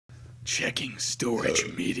Checking storage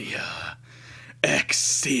media.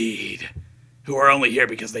 Exceed. Who are only here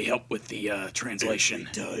because they help with the translation.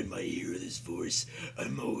 Every time I hear this voice,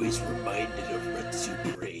 I'm always reminded of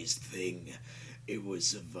Retsu Prey's thing. It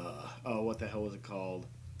was of, oh, what the hell was it called?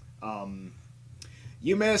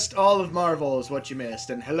 You missed all of Marvel is what you missed,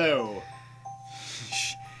 and hello.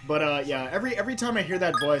 But, yeah, every time I hear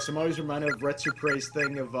that voice, I'm always reminded of Retsu Prey's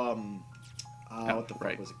thing of, what the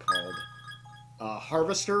fuck was it called?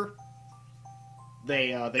 Harvester.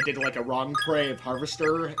 They did, like, a wrong prey of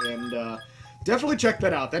Harvester, and, definitely check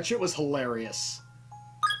that out. That shit was hilarious.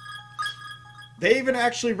 They even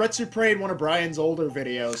actually Retsu Prey in one of Brian's older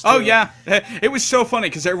videos, too. Oh, yeah. It was so funny,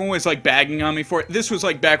 because everyone was, like, bagging on me for it. This was,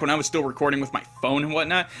 like, back when I was still recording with my phone and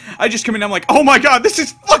whatnot. I just come in and I'm like, oh my god, this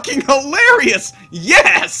is fucking hilarious!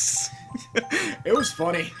 Yes! It was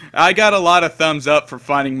funny. I got a lot of thumbs up for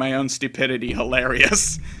finding my own stupidity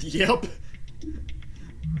hilarious. Yep.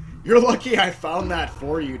 You're lucky I found that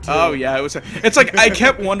for you, too. Oh, yeah, it was... It's like, I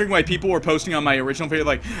kept wondering why people were posting on my original video,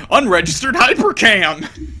 like, unregistered hypercam!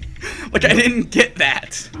 Like, I didn't get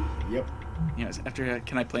that. Yep. Yes, after,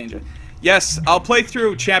 can I play into... Yes, I'll play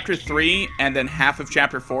through Chapter 3 and then half of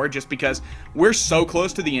Chapter 4, just because we're so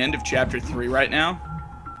close to the end of Chapter 3 right now.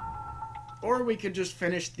 Or we could just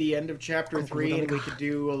finish the end of Chapter 3, and we could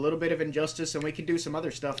do a little bit of Injustice, and we could do some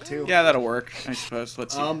other stuff, too. Yeah, that'll work, I suppose.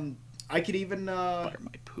 Let's see. I could even, Butter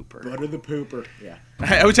my pooper. Butter the pooper, yeah.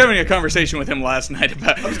 I was having a conversation with him last night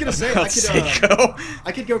about I was gonna say,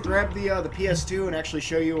 I could go grab the PS2 and actually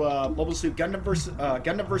show you, Mobile Suit Gundam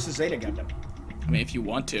versus Zeta Gundam. I mean, if you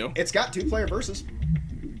want to. It's got 2-player versus.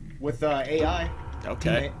 With, AI.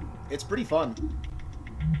 Okay. It's pretty fun.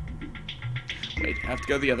 Wait, I have to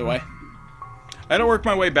go the other way. I don't work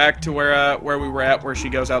my way back to where we were at, where she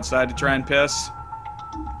goes outside to try and piss.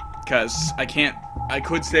 Because I can't... I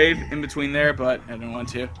could save in between there, but I don't want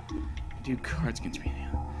to. Do cards against me.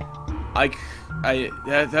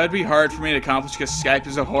 That'd be hard for me to accomplish because Skype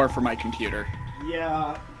is a whore for my computer.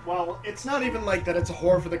 Yeah, well, it's not even like that it's a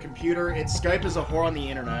whore for the computer. It's Skype is a whore on the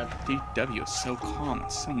internet. DW is so calm.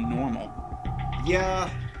 It's so normal. Yeah,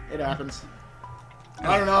 it happens.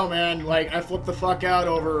 I don't know, man. Like, I flipped the fuck out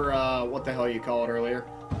over, what the hell you call it earlier.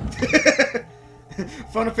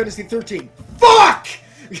 Final Fantasy 13. Fuck!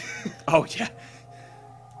 Oh, yeah.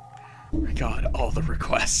 Oh my god, all the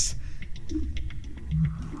requests.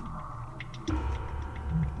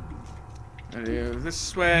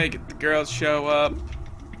 This way, get the girls show up.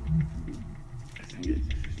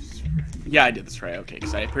 Yeah, I did this right. Okay,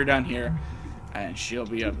 because I put her down here, and she'll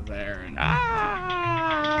be up there, and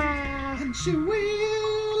and she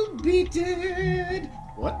will be dead.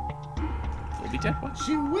 What? Will be dead? What?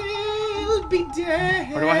 She will be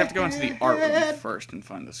dead. Or do I have to go into the art room first and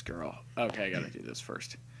find this girl? Okay, I gotta do this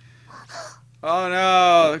first. Oh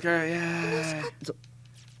no, the girl, yeah.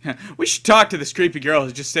 We should talk to this creepy girl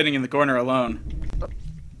who's just sitting in the corner alone.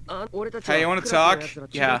 Hey, you wanna talk?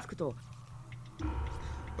 Yeah.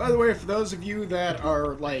 By the way, for those of you that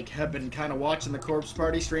are, like, have been kind of watching the Corpse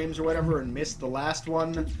Party streams or whatever and missed the last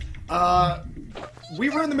one, we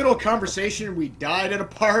were in the middle of conversation and we died at a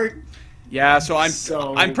part. Yeah, so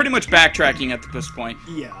I'm pretty much backtracking at this point.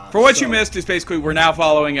 Yeah. For what you missed is basically we're now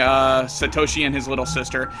following Satoshi and his little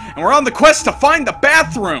sister, and we're on the quest to find the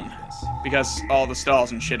bathroom! Yes. Because all the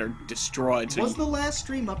stalls and shit are destroyed. So was the last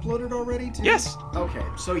stream uploaded already, too? Yes. Okay,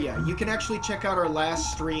 so yeah, you can actually check out our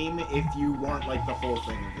last stream if you want, like, the whole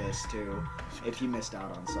thing of this, too. If you missed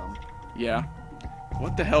out on some. Yeah.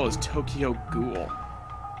 What the hell is Tokyo Ghoul?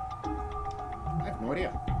 I have no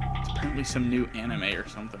idea. It's apparently some new anime or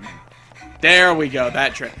something. There we go,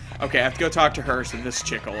 that trick. Okay, I have to go talk to her so this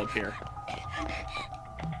chick will appear.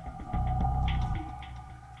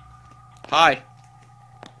 Hi.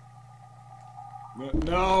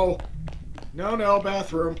 No. No,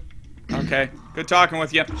 bathroom. Okay, good talking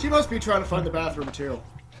with you. She must be trying to find the bathroom, too.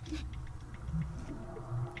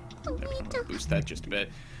 Boost that just a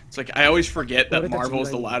bit. It's like, I always forget that Marvel is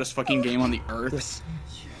the loudest fucking game on the earth.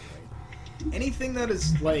 Anything that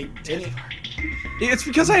is, like... It's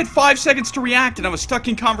because I had 5 seconds to react and I was stuck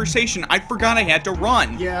in conversation. I forgot I had to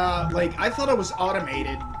run. Yeah, like, I thought it was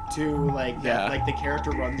automated to, like, that, like, the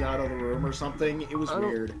character runs out of the room or something. It was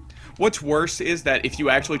weird. What's worse is that if you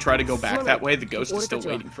actually try to go back that way, the ghost is still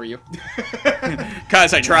waiting for you.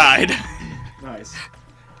 Because I tried. Nice.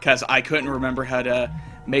 Because I couldn't remember how to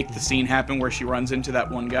make the scene happen where she runs into that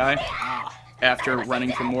one guy after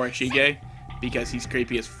running from Morishige, because he's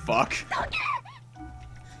creepy as fuck.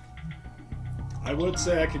 I would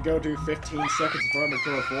say I could go do 15 seconds of Armored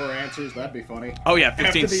Core 4 answers. That'd be funny. Oh yeah,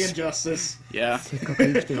 15. After the Injustice. Yeah.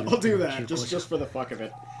 I'll do that, just for the fuck of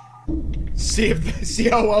it. See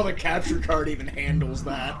how well the capture card even handles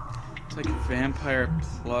that. It's like vampire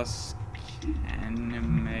plus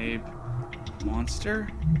anime monster?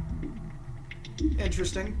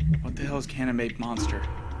 Interesting. What the hell is Canimabe monster?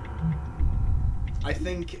 I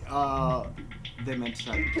think, they meant to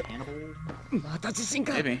say cannibal?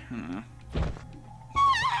 Maybe. I don't know.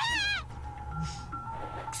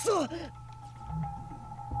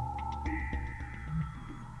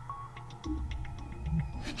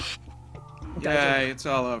 Yay, it's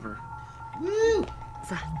all over. Woo!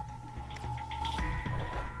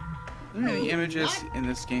 Are there any images in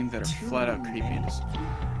this game that are flat out creepy?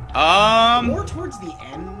 More towards the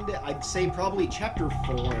end, I'd say probably chapter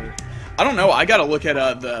 4. I don't know. I gotta look at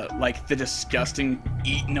the disgusting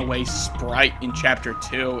eaten away sprite in chapter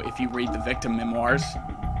 2 if you read the victim memoirs.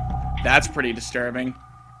 That's pretty disturbing.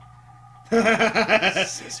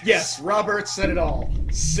 Yes, Robert said it all.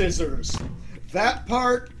 Scissors. That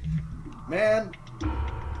part, man,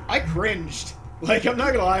 I cringed. Like, I'm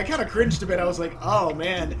not gonna lie, I kind of cringed a bit. I was like, oh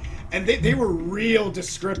man. And they were real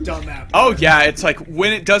descript on that part. Oh yeah, it's like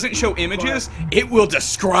when it doesn't show images, it will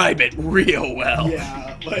describe it real well.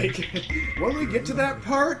 Yeah, like, when we get to that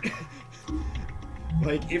part,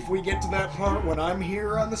 like, if we get to that part when I'm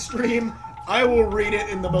here on the stream, I will read it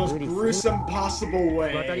in the most gruesome possible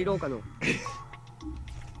way.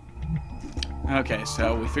 Okay,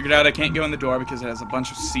 so we figured out I can't go in the door because it has a bunch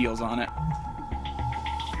of seals on it.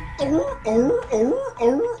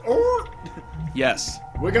 Yes.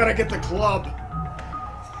 We gotta get the club.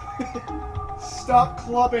 Stop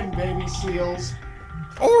clubbing, baby seals.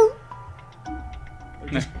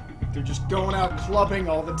 They're just going out clubbing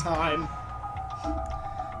all the time.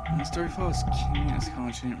 The story follows Keen's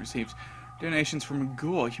college student receives donations from a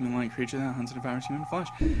ghoul, a human-like creature that hunts and devours human flesh.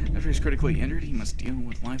 After he's critically injured, he must deal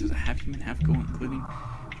with life as a half-human, half-ghoul, including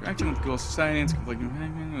interacting with ghoul society and conflicting with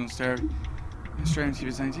him, and starve, striving to keep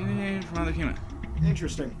his identity from other human.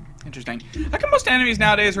 Interesting. Interesting. How come most enemies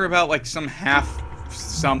nowadays are about, like, some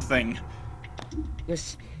half-something?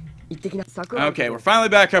 Okay, we're finally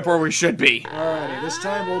back up where we should be. Alrighty, this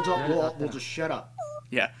time we'll just shut up.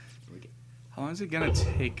 Yeah. How long is it gonna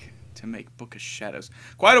take to make Book of Shadows?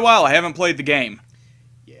 Quite a while. I haven't played the game.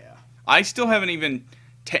 Yeah. I still haven't even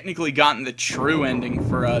technically gotten the true ending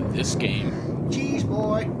for this game. Cheese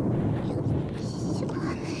boy.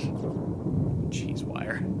 Cheese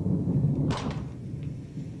wire.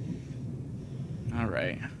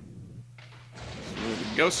 Alright. So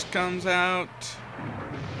the ghost comes out.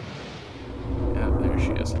 Yeah, there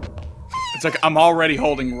she is. It's like I'm already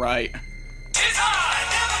holding right.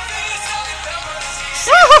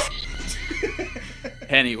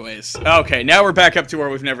 Anyways, okay, now we're back up to where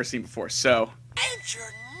we've never seen before, so... And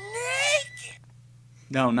you're naked!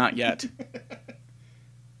 No, not yet.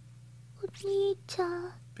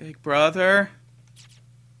 Big brother?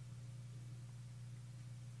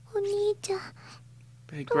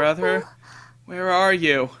 Big brother? Where are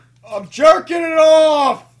you? I'm jerking it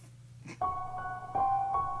off!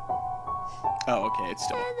 Oh, okay, it's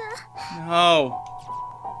still... No!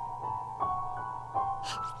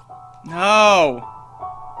 No!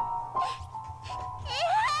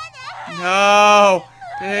 No!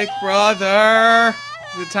 Big brother!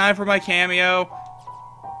 Is it time for my cameo?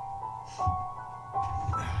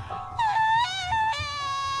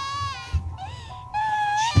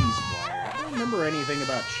 Cheese wire. I don't remember anything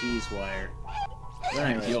about cheese wire.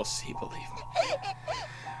 Anyway. You'll see, believe me.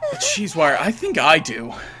 The cheese wire, I think I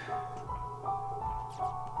do.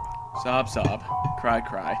 Sob, sob. Cry,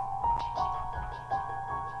 cry.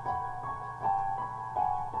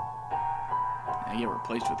 I get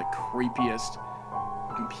replaced with the creepiest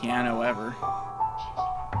fucking piano ever.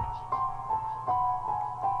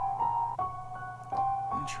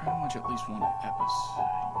 I'm trying to watch at least one episode.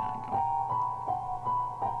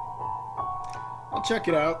 I'll check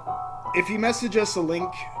it out. If you message us a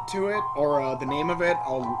link to it or the name of it,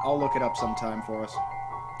 I'll look it up sometime for us.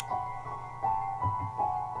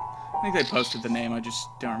 I think they posted the name. I just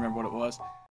don't remember what it was.